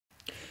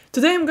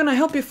Today I'm gonna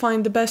help you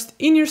find the best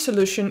in-ear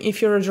solution if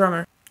you're a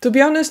drummer. To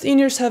be honest,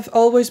 in-ears have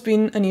always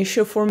been an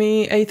issue for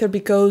me, either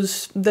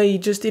because they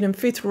just didn't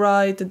fit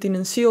right, they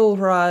didn't seal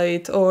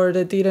right, or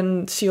they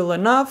didn't seal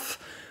enough,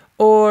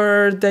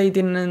 or they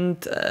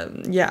didn't,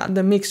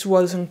 the mix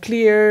wasn't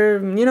clear,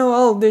 you know,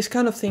 all these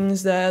kind of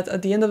things that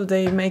at the end of the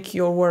day make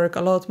your work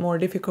a lot more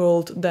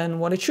difficult than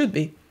what it should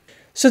be.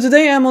 So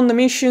today I'm on the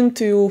mission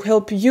to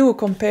help you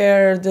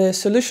compare the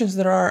solutions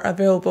that are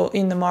available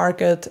in the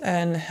market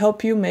and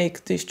help you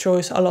make this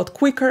choice a lot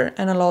quicker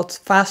and a lot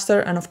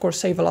faster, and of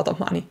course save a lot of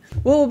money.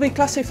 We'll be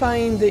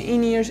classifying the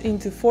in-ears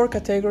into 4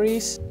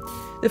 categories.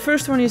 The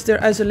first one is their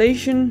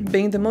isolation,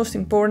 being the most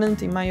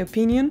important in my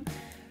opinion.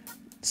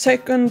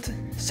 Second,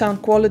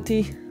 sound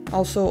quality,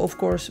 also of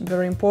course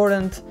very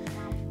important.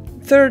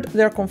 Third,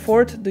 their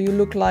comfort. Do you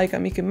look like a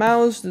Mickey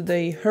Mouse? Do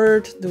they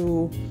hurt?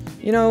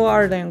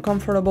 Are they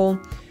uncomfortable?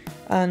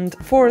 And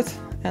fourth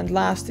and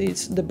last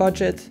is the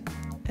budget,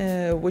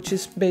 which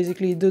is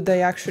basically, do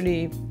they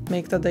actually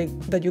make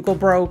that you go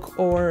broke,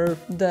 or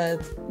that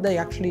they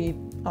actually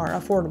are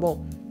affordable?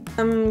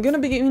 I'm gonna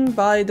begin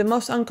by the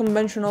most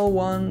unconventional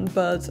one,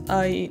 but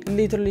I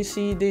literally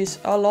see this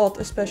a lot,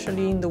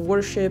 especially in the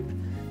worship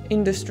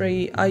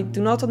industry. I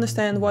do not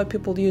understand why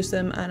people use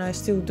them, and I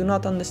still do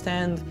not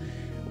understand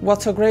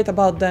what's so great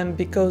about them,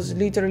 because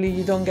literally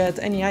you don't get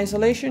any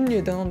isolation,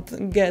 you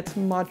don't get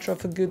much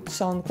of a good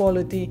sound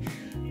quality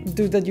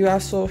that you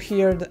also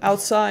hear the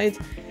outside.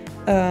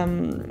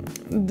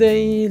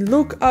 They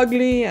look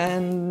ugly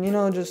and,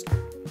 just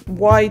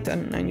white,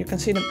 and you can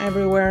see them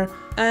everywhere.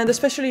 And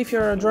especially if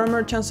you're a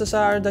drummer, chances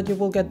are that you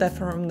will get deaf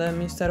from them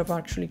instead of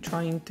actually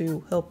trying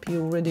to help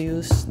you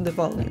reduce the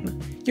volume.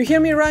 You hear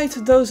me right,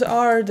 those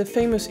are the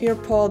famous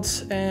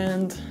earpods,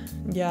 and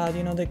yeah,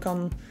 they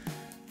come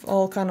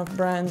all kind of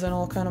brands and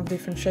all kind of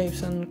different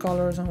shapes and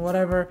colors and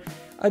whatever.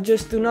 I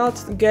just do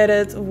not get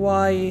it.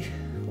 Why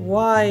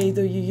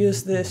do you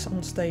use this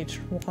on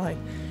stage? Why?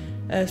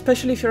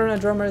 Especially if you're a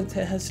drummer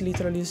that has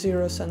literally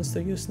 0 sense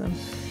to use them.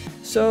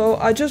 So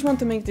I just want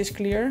to make this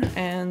clear,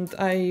 and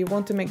I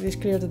want to make this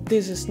clear that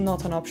this is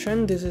not an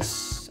option. This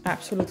is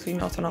absolutely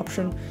not an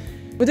option.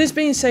 With this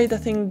being said, I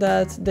think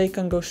that they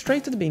can go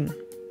straight to the bin.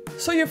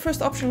 So your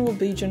first option will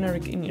be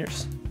generic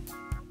in-ears.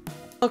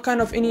 All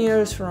kind of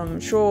in-ears from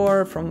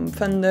SHURE, from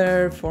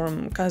Fender,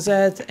 from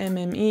Cassette,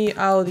 MME,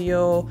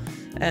 Audio,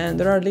 and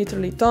there are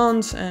literally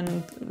tons,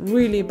 and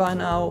really by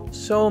now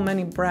so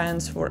many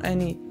brands for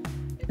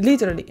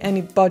literally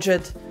any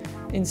budget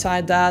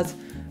inside that.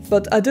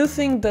 But I do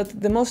think that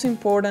the most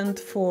important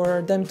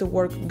for them to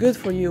work good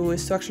for you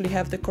is to actually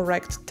have the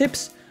correct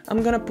tips.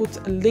 I'm gonna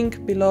put a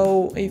link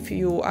below if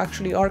you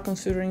actually are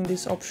considering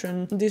this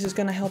option. This is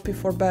gonna help you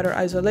for better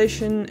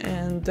isolation,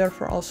 and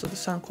therefore also the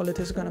sound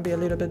quality is gonna be a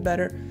little bit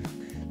better.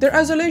 Their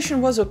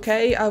isolation was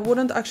okay. I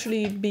wouldn't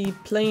actually be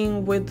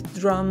playing with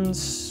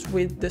drums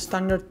with the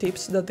standard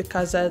tips that the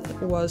Cassette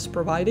was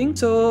providing.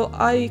 So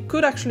I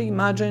could actually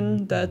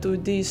imagine that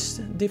with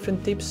these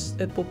different tips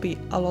it would be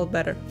a lot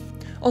better.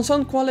 On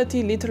sound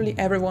quality, literally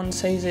everyone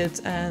says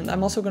it, and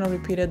I'm also gonna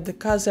repeat it. The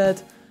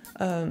Cassette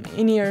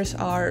in-ears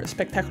are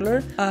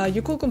spectacular.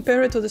 You could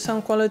compare it to the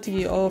sound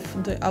quality of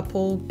the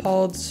Apple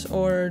Pods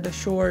or the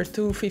SHURE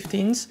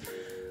 215s.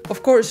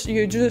 Of course,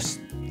 you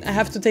just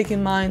have to take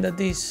in mind that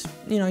these,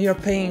 you're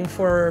paying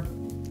for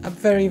a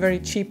very, very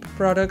cheap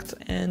product,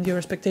 and your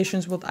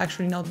expectations will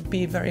actually not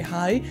be very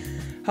high.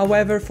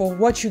 However, for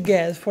what you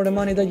get, for the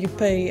money that you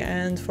pay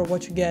and for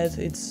what you get,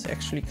 it's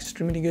actually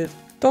extremely good.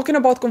 Talking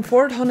about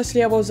comfort,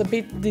 honestly I was a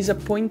bit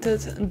disappointed.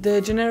 The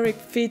generic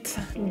fit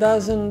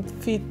doesn't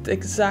fit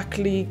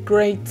exactly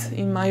great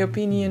in my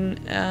opinion,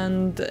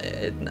 and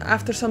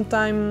after some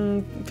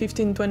time,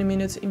 15-20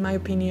 minutes in my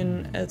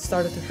opinion, it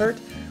started to hurt.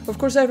 Of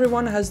course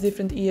everyone has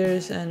different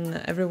ears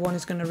and everyone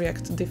is gonna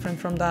react different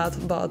from that,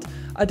 but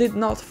I did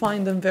not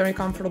find them very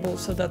comfortable,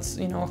 so that's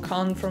a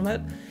con from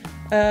it.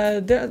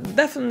 They're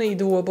definitely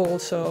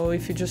doable, so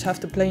if you just have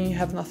to play and you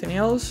have nothing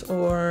else,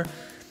 or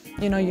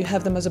you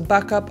have them as a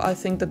backup, I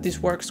think that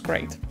this works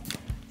great.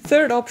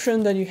 Third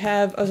option that you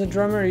have as a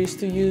drummer is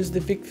to use the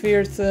VIC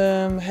FIRTH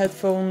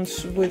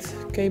headphones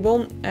with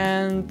cable,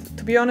 and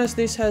to be honest,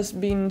 this has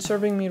been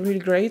serving me really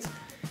great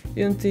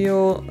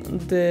until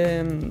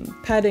the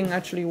padding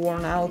actually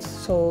worn out,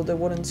 so they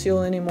wouldn't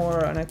seal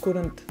anymore and I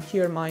couldn't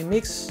hear my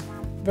mix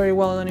very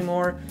well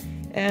anymore.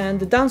 And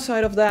the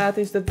downside of that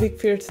is that VIC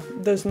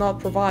FIRTH does not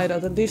provide,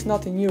 at least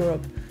not in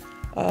Europe,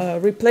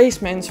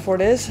 replacements for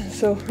this,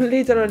 so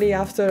literally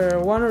after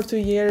 1 or 2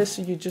 years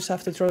you just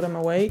have to throw them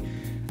away.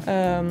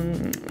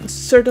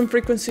 Certain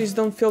frequencies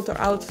don't filter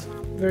out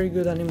very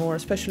good anymore,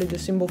 especially the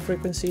cymbal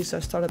frequencies. I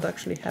started to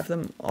actually have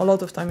them a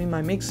lot of time in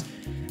my mix,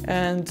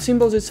 and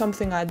cymbals is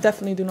something I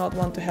definitely do not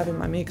want to have in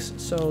my mix,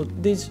 so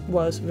this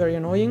was very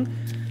annoying.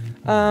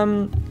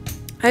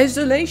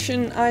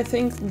 Isolation, I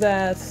think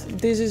that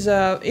this is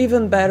a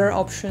even better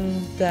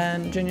option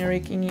than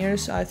generic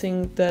in-ears. I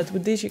think that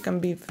with this you can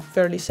be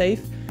fairly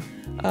safe.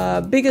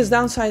 Biggest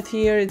downside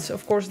here is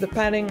of course the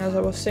padding, as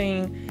I was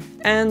saying,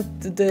 and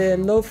the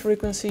low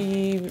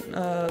frequency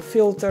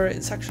filter,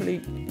 it's actually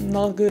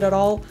not good at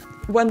all.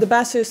 When the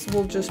bassist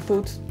will just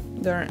put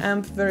their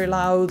amp very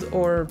loud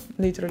or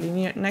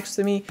literally next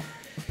to me,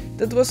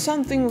 that was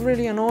something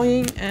really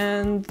annoying,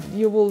 and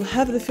you will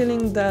have the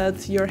feeling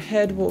that your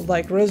head will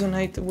like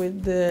resonate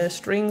with the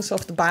strings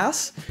of the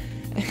bass,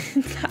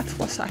 and that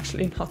was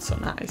actually not so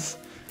nice.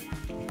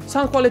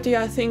 Sound quality,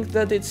 I think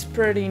that it's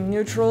pretty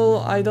neutral.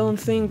 I don't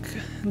think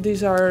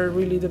these are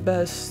really the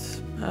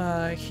best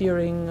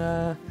hearing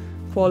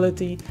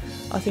quality.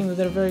 I think that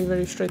they're very,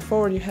 very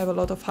straightforward. You have a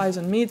lot of highs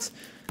and mids,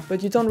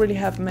 but you don't really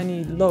have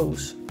many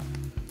lows.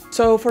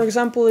 So for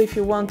example, if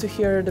you want to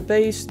hear the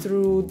bass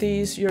through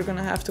these, you're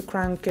gonna have to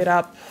crank it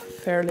up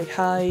fairly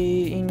high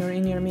in your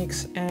in-ear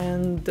mix,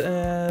 and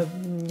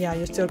yeah,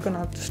 you're still gonna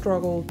have to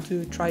struggle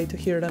to try to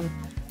hear them.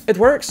 It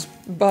works,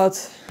 but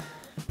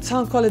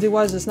sound quality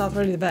wise it's not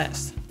really the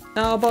best.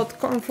 Now about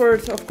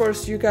comfort, of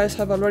course you guys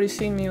have already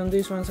seen me on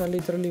these ones. I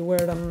literally wear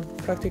them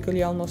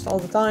practically almost all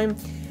the time.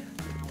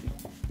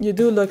 You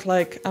do look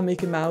like a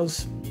Mickey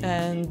Mouse,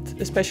 and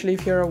especially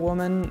if you're a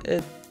woman,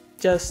 it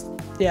just,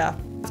 yeah.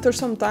 After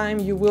some time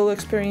you will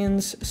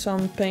experience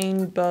some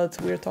pain, but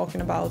we're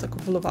talking about a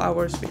couple of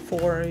hours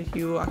before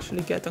you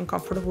actually get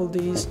uncomfortable with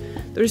these.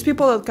 There is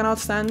people that cannot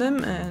stand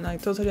them, and I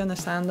totally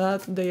understand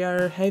that. They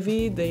are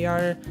heavy, they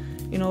are,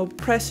 you know,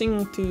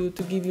 pressing to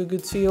give you a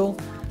good feel,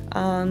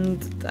 and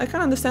I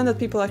can understand that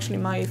people actually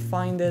might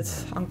find it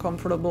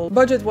uncomfortable.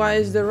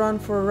 Budget-wise, they run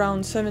for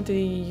around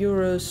 70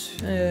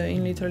 euros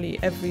in literally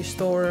every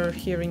store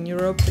here in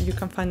Europe. You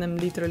can find them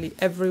literally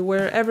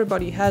everywhere.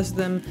 Everybody has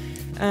them,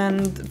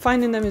 and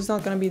finding them is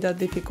not going to be that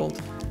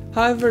difficult.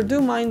 However,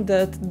 do mind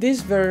that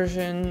this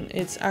version,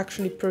 it's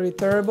actually pretty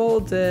terrible.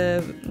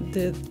 The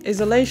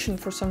isolation,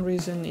 for some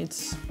reason,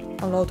 it's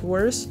a lot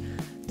worse.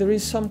 There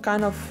is some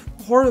kind of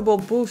horrible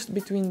boost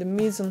between the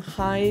mids and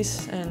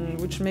highs, and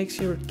which makes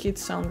your kit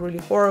sound really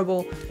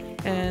horrible,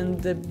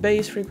 and the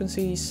bass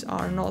frequencies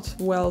are not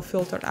well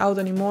filtered out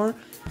anymore.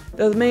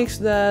 That makes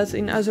that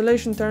in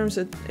isolation terms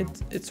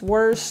it's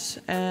worse,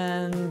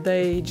 and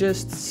they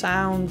just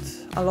sound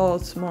a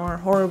lot more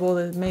horrible.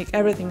 They make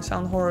everything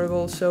sound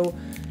horrible, so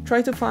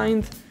try to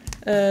find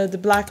the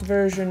black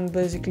version,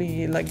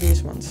 basically like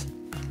these ones.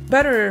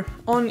 Better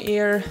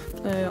on-ear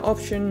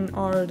option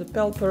are the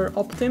PELTOR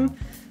OPTIME.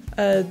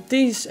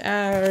 These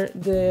are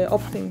the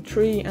OPTIME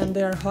 3, and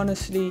they're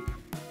honestly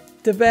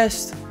the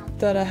best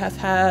that I have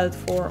had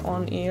for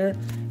on-ear.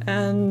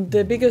 And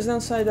the biggest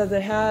downside that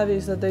they have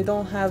is that they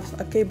don't have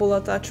a cable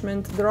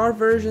attachment. There are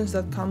versions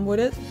that come with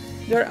it.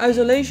 Their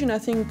isolation, I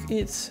think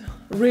it's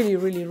really,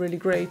 really, really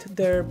great.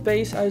 Their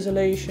bass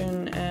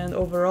isolation, and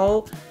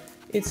overall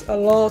it's a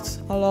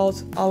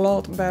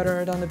lot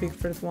better than the VIC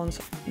FIRTH ones.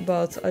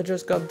 But I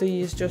just got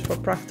these just for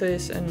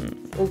practice,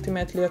 and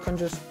ultimately I can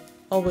just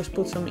always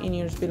put some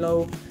in-ears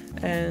below,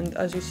 and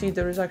as you see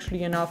there is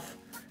actually enough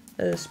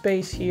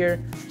space here,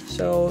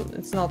 so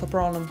it's not a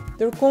problem.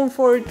 Their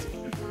comfort,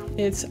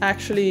 it's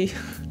actually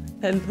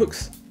it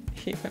looks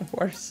even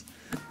worse.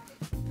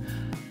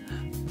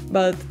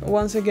 But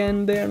once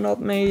again, they are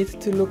not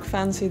made to look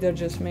fancy, they're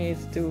just made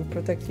to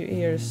protect your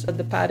ears.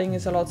 The padding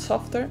is a lot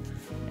softer,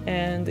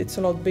 and it's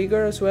a lot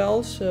bigger as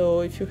well,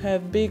 so if you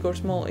have big or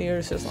small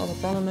ears, it's not a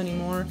problem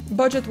anymore.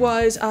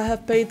 Budget-wise, I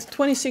have paid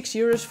 26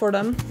 euros for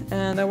them,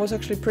 and I was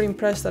actually pretty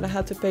impressed that I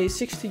had to pay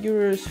 60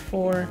 euros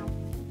for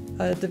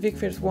the VIC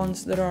FIRTH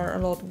ones that are a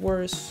lot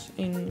worse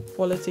in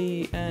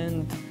quality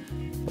and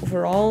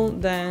overall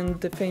than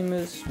the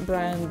famous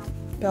brand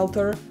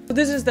PELTOR. So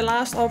this is the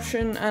last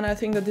option, and I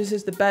think that this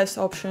is the best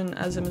option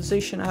as a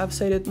musician. I have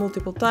said it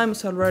multiple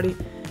times already.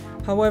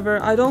 However,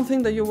 I don't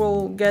think that you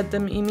will get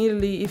them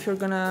immediately if you're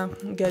gonna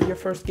get your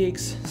first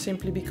gigs,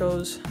 simply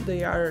because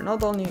they are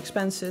not only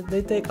expensive,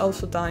 they take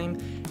also time,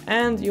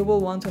 and you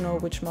will want to know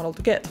which model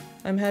to get.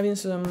 I'm having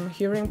some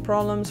hearing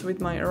problems with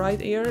my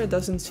right ear, it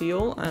doesn't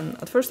seal, and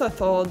at first I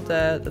thought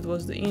that that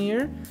was the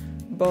in-ear,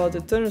 but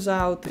it turns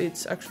out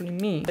it's actually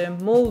me. The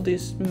mold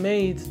is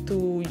made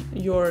to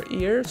your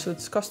ear, so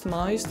it's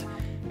customized,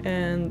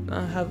 and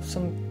I have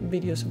some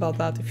videos about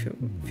that if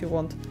you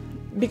want.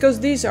 Because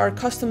these are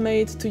custom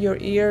made to your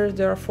ear,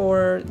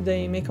 therefore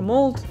they make a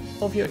mold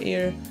of your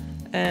ear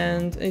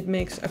and it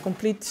makes a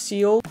complete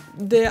seal.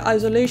 The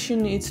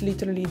isolation is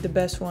literally the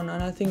best one,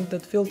 and I think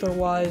that filter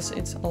wise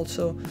it's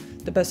also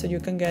the best that you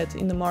can get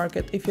in the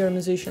market if you're a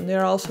musician. They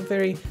are also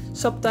very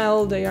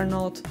subtle, they are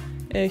not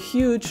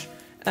huge,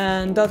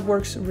 and that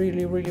works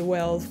really, really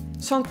well.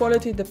 Sound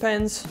quality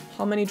depends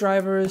how many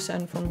drivers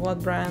and from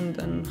what brand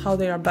and how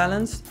they are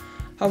balanced.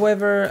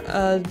 However,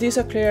 these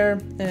are clear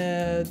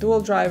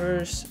dual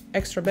drivers,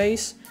 extra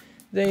bass.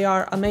 They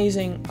are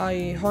amazing. I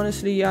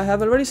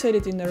have already said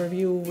it in the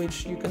review,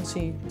 which you can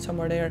see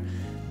somewhere there.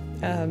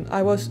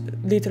 I was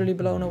literally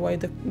blown away.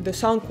 The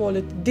sound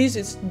quality. This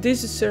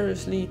is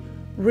seriously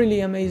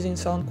really amazing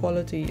sound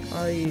quality.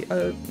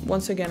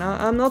 Once again,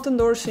 I'm not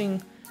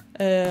endorsing.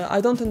 I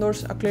don't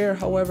endorse a clear.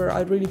 However,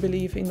 I really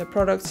believe in the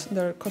products.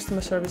 Their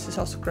customer service is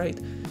also great,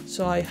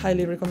 so I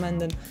highly recommend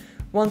them.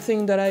 One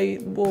thing that I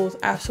would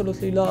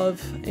absolutely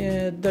love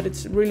that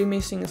it's really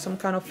missing is some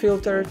kind of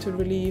filter to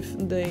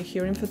relieve the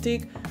hearing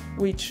fatigue,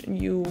 which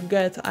you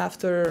get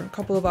after a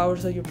couple of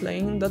hours that you're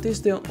playing. That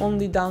is the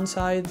only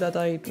downside that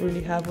I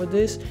really have with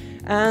this,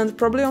 and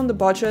probably on the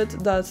budget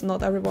that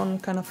not everyone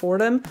can afford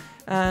them,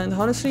 and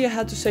honestly I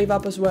had to save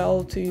up as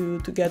well to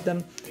get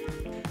them.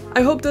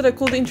 I hope that I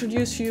could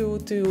introduce you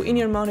to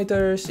in-ear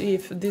monitors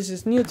if this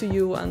is new to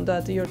you and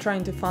that you're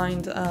trying to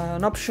find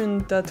an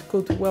option that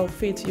could well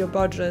fit your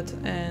budget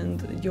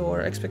and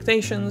your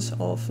expectations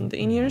of the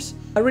in-ears.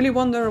 I really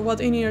wonder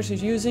what in-ears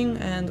you're using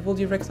and would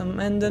you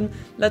recommend them?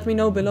 Let me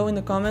know below in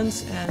the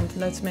comments, and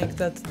let's make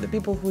that the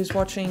people who is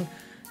watching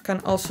can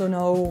also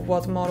know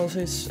what models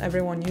is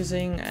everyone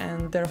using,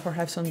 and therefore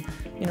have some,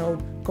 you know,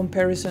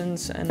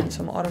 comparisons and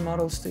some other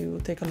models to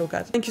take a look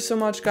at. Thank you so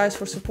much guys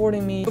for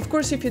supporting me. Of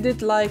course, if you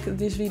did like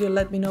this video,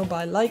 let me know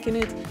by liking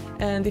it,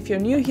 and if you're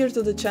new here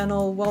to the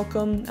channel,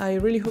 welcome. I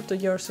really hope that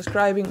you're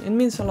subscribing, it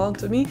means a lot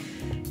to me.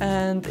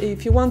 And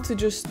if you want to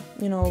just,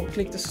 you know,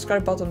 click the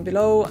subscribe button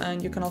below,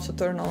 and you can also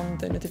turn on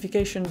the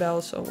notification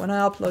bell so when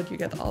I upload you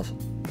get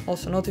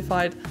also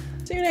notified.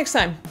 See you next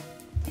time!